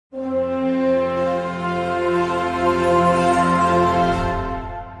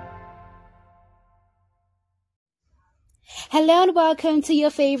Hello and welcome to your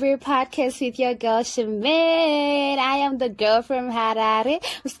favorite podcast with your girl Shaman. I am the girl from Harare,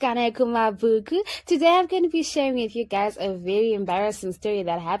 Muskana Kumabuku. Today I'm going to be sharing with you guys a very embarrassing story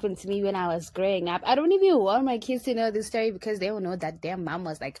that happened to me when I was growing up. I don't even want my kids to know this story because they will know that their mom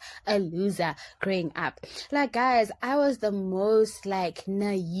was like a loser growing up. Like guys, I was the most like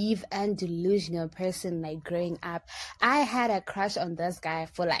naive and delusional person like growing up. I had a crush on this guy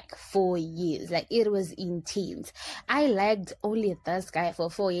for like 4 years. Like it was intense. I liked only this guy for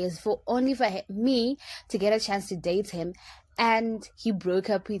 4 years for me to get a chance to date him, and he broke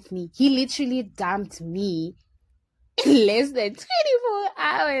up with me. He literally dumped me in less than 24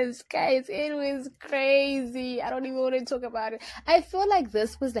 hours, guys. It was crazy. I don't even want to talk about it. I feel like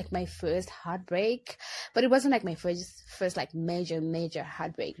this was like my first heartbreak, but it wasn't like my first like major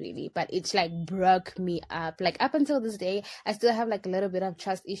heartbreak really, but it's like broke me up. Like up until this day, I still have like a little bit of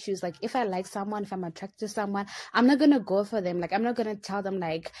trust issues. Like if I like someone, if I'm attracted to someone, I'm not gonna go for them. Like I'm not gonna tell them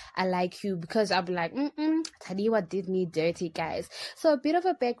like I like you, because I'll be like Tadiwa did me dirty, guys. So a bit of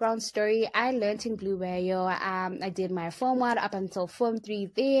a background story. I learned in Blueberry. I did my Form 1 up until Form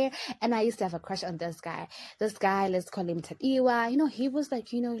 3 there, and I used to have a crush on this guy. Let's call him Tadiwa. He was like,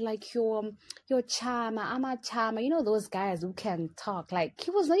 like your charmer, I'm a charmer. Those guys who can talk. Like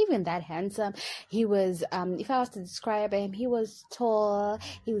he was not even that handsome. He was, if I was to describe him, he was tall,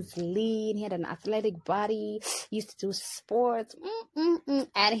 he was lean, he had an athletic body, used to do sports,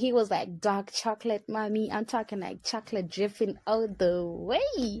 and he was like dark chocolate, mommy. I'm talking like chocolate dripping all the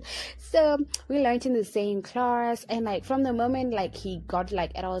way. So we learned in the same class, and like from the moment like he got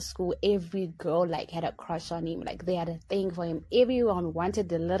like at our school, every girl like had a crush on him. Like they had a thing for him. Everyone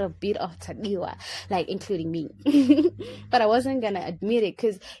wanted a little bit of Tadiwa, like including me. But I wasn't gonna admit it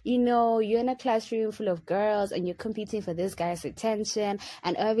because you're in a classroom full of girls and you're competing for this guy's attention.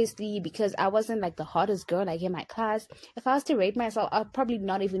 And obviously because I wasn't like the hottest girl like in my class, if I was to rate myself, I'd probably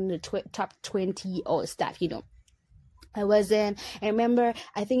not even in the top 20 or stuff. I wasn't. I remember,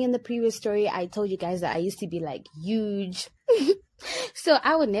 I think in the previous story, I told you guys that I used to be like huge. So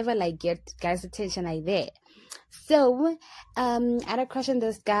I would never like get guys' attention like that. So I had a crush on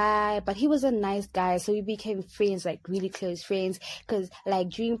this guy, but he was a nice guy, so we became friends, like really close friends. Because like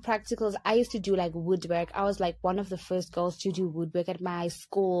during practicals, I used to do like woodwork. I was like one of the first girls to do woodwork at my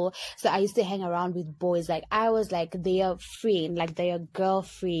school, so I used to hang around with boys. Like I was like their friend, like their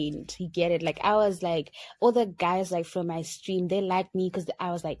girlfriend. You get it? Like I was like all the guys like from my stream, they liked me because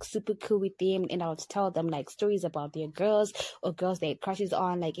I was like super cool with them, and I would tell them like stories about their girls or girls they had crushes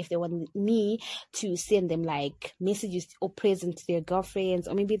on. Like if they want me to send them like messages or presents to their girlfriends,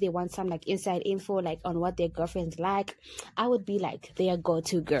 or maybe they want some like inside info like on what their girlfriends like, I would be like their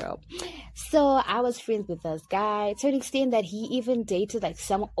go-to girl. So I was friends with this guy to an extent that he even dated like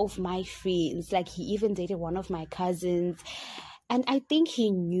some of my friends. Like he even dated one of my cousins. And I think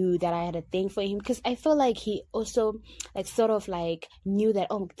he knew that I had a thing for him, because I feel like he also like sort of like knew that,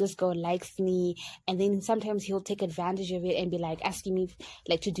 oh, this girl likes me. And then sometimes he'll take advantage of it and be like asking me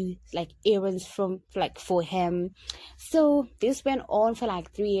like to do like errands for him. So this went on for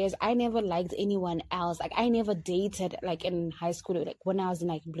like 3 years. I never liked anyone else. Like I never dated like in high school, like when I was in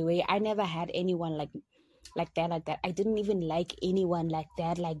like Blue A, I never had anyone like that. I didn't even like anyone like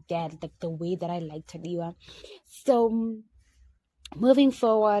that, like the way that I liked Tadiwa. So moving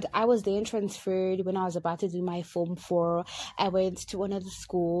forward, I was then transferred when I was about to do my Form 4. I went to another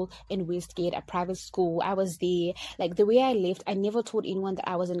school in Westgate, a private school. I was there. Like the way I left, I never told anyone that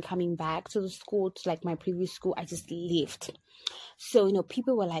I wasn't coming back to the school, to like my previous school. I just left. So,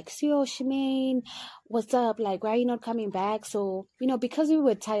 people were like, so Shemaine, what's up? Like, why are you not coming back? So, because we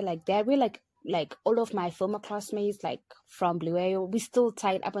were tight like that, we're like all of my former classmates, like from Blue Air, we still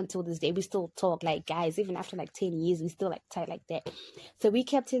tight up until this day. We still talk like guys, even after like 10 years, we still like tight like that. So we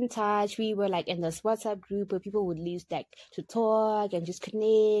kept in touch. We were like in this WhatsApp group where people would use like to talk and just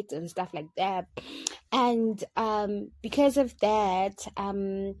connect and stuff like that. And because of that,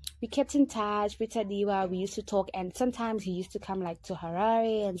 we kept in touch with Tadiwa. We used to talk, and sometimes he used to come like to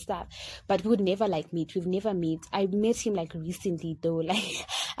Harare and stuff, but we would never like meet. We've never met. I met him like recently though. Like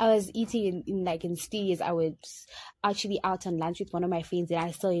I was eating in Steers. I was actually out on lunch with one of my friends, and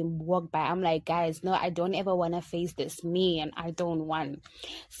I saw him walk by. I'm like, guys, no, I don't ever want to face this man. I don't want.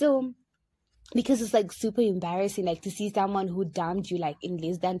 So because it's like super embarrassing, like to see someone who dumped you like in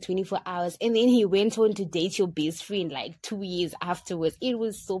less than 24 hours, and then he went on to date your best friend like 2 years afterwards. It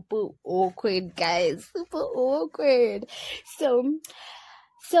was super awkward, guys, super awkward. So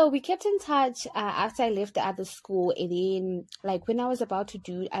So we kept in touch after I left the other school, and then like when I was about to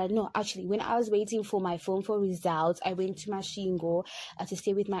do, no, actually when I was waiting for my phone for results, I went to Mashingo to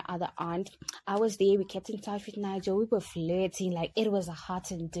stay with my other aunt. I was there. We kept in touch with Nigel. We were flirting, like it was a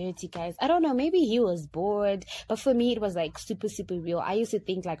hot and dirty, guys. I don't know, maybe he was bored, but for me it was like super super real. I used to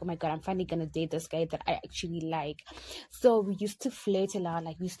think like, oh my god, I'm finally gonna date this guy that I actually like. So we used to flirt a lot.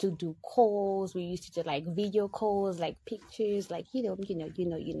 Like we used to do calls. We used to do like video calls, like pictures, like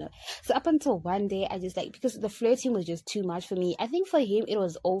so up until one day, I just like, because the flirting was just too much for me. I think for him it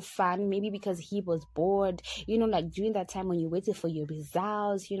was all fun, maybe because he was bored, like during that time when you waited for your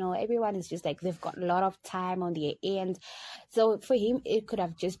results, everyone is just like, they've got a lot of time on their end. So for him it could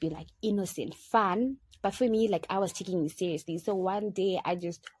have just been like innocent fun, but for me, like, I was taking it seriously. So one day I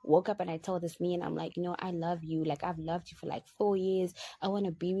just woke up and I told this man, I'm like, I love you. Like, I've loved you for like 4 years. I want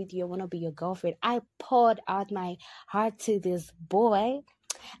to be with you. I want to be your girlfriend. I poured out my heart to this boy.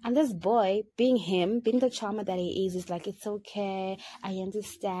 And this boy, being him, being the charmer that he is like, it's okay. I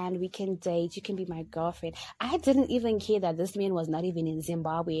understand. We can date. You can be my girlfriend. I didn't even care that this man was not even in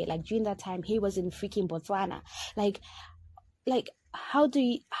Zimbabwe. Like, during that time, he was in freaking Botswana. Like, how does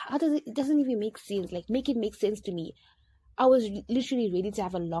it doesn't even make sense. Like, make it make sense to me. I was literally ready to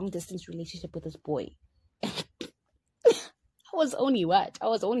have a long distance relationship with this boy. I was only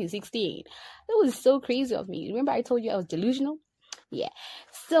 16. That was so crazy of me. Remember I told you I was delusional? Yeah.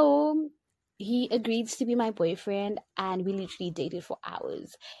 So he agreed to be my boyfriend, and we literally dated for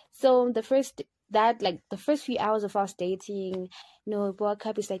hours. So the first few hours of us dating, woke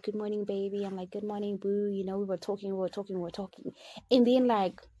up, he's like, good morning, baby. I'm like, good morning, boo. We were talking. And then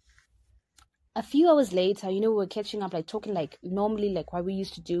like a few hours later, we were catching up, like talking like normally, like what we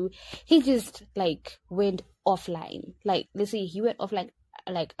used to do. He just like went offline. Like, let's say he went offline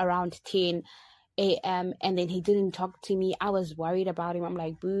like around 10 a.m. and then he didn't talk to me. I was worried about him. I'm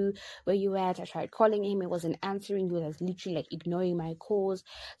like, boo, where you at? I tried calling him. He wasn't answering. He was literally like ignoring my calls.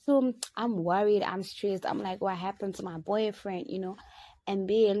 So I'm worried. I'm stressed. I'm like, what happened to my boyfriend? And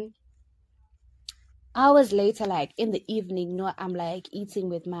then hours later, like in the evening, I'm like eating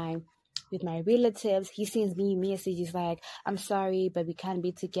with my relatives. He sends me messages like, I'm sorry, but we can't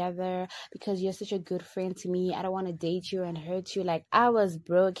be together because you're such a good friend to me. I don't want to date you and hurt you. Like, I was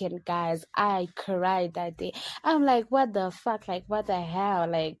broken, guys. I cried that day. I'm like, what the fuck? Like, what the hell?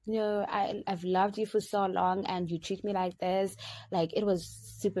 Like, I've loved you for so long and you treat me like this. Like, it was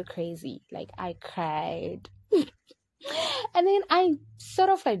super crazy. Like, I cried. And then I sort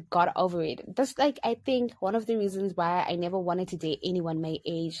of like got over it. That's like, I think one of the reasons why I never wanted to date anyone my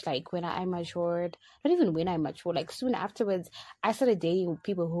age. Like when I matured, not even when I matured, like soon afterwards, I started dating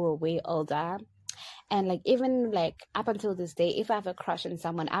people who were way older. And like, even like up until this day, if I have a crush on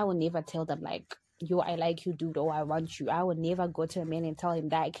someone, I will never tell them like, yo, I like you, dude, or I want you. I would never go to a man and tell him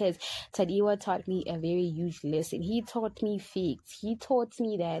that, because Tadiwa taught me a very huge lesson. He taught me facts. He taught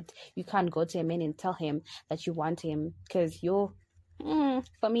me that you can't go to a man and tell him that you want him, because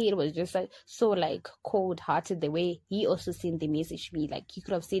for me it was just like so like cold-hearted the way he also sent the message to me. Like, he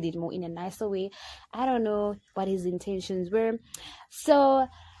could have said it more in a nicer way. I don't know what his intentions were. So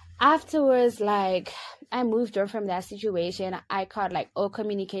afterwards, like, I moved on from that situation. I cut like all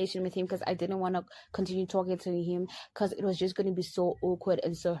communication with him because I didn't want to continue talking to him, because it was just going to be so awkward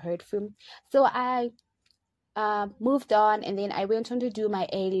and so hurtful. So I moved on, and then I went on to do my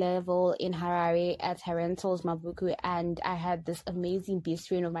A-level in Harare at Rentals Mavuku, and I had this amazing best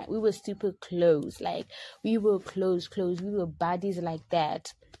friend of mine. We were super close. Like, we were close. We were buddies like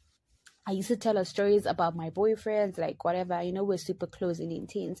that. I used to tell her stories about my boyfriends, like whatever, we're super close and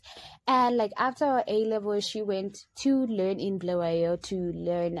intense. And like after her A-level, she went to learn in Bulawayo, to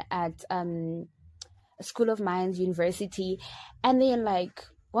learn at School of Mines University. And then like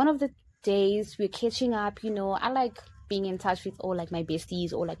one of the days we're catching up, I like being in touch with all like my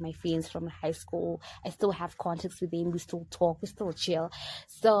besties or like my friends from high school. I still have contacts with them. We still talk. We still chill.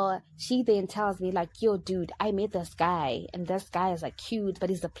 So she then tells me like, yo, dude, I met this guy, and this guy is like cute, but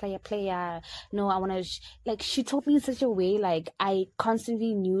he's a player. No, I want to like, she told me in such a way like I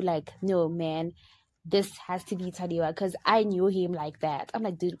constantly knew like, no, man, this has to be Tadiwa, because I knew him like that. I'm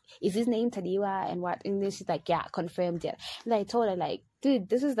like, dude, is his name Tadiwa? And what? And then she's like, yeah, confirmed it. And I told her like, dude,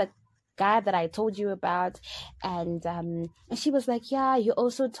 this is the guy that I told you about. And she was like, yeah, you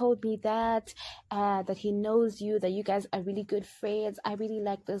also told me that he knows you, that you guys are really good friends. I really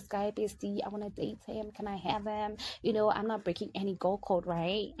like this guy, bestie. I want to date him. Can I have him? I'm not breaking any gold code,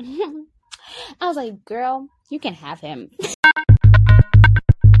 right? I was like, girl, you can have him.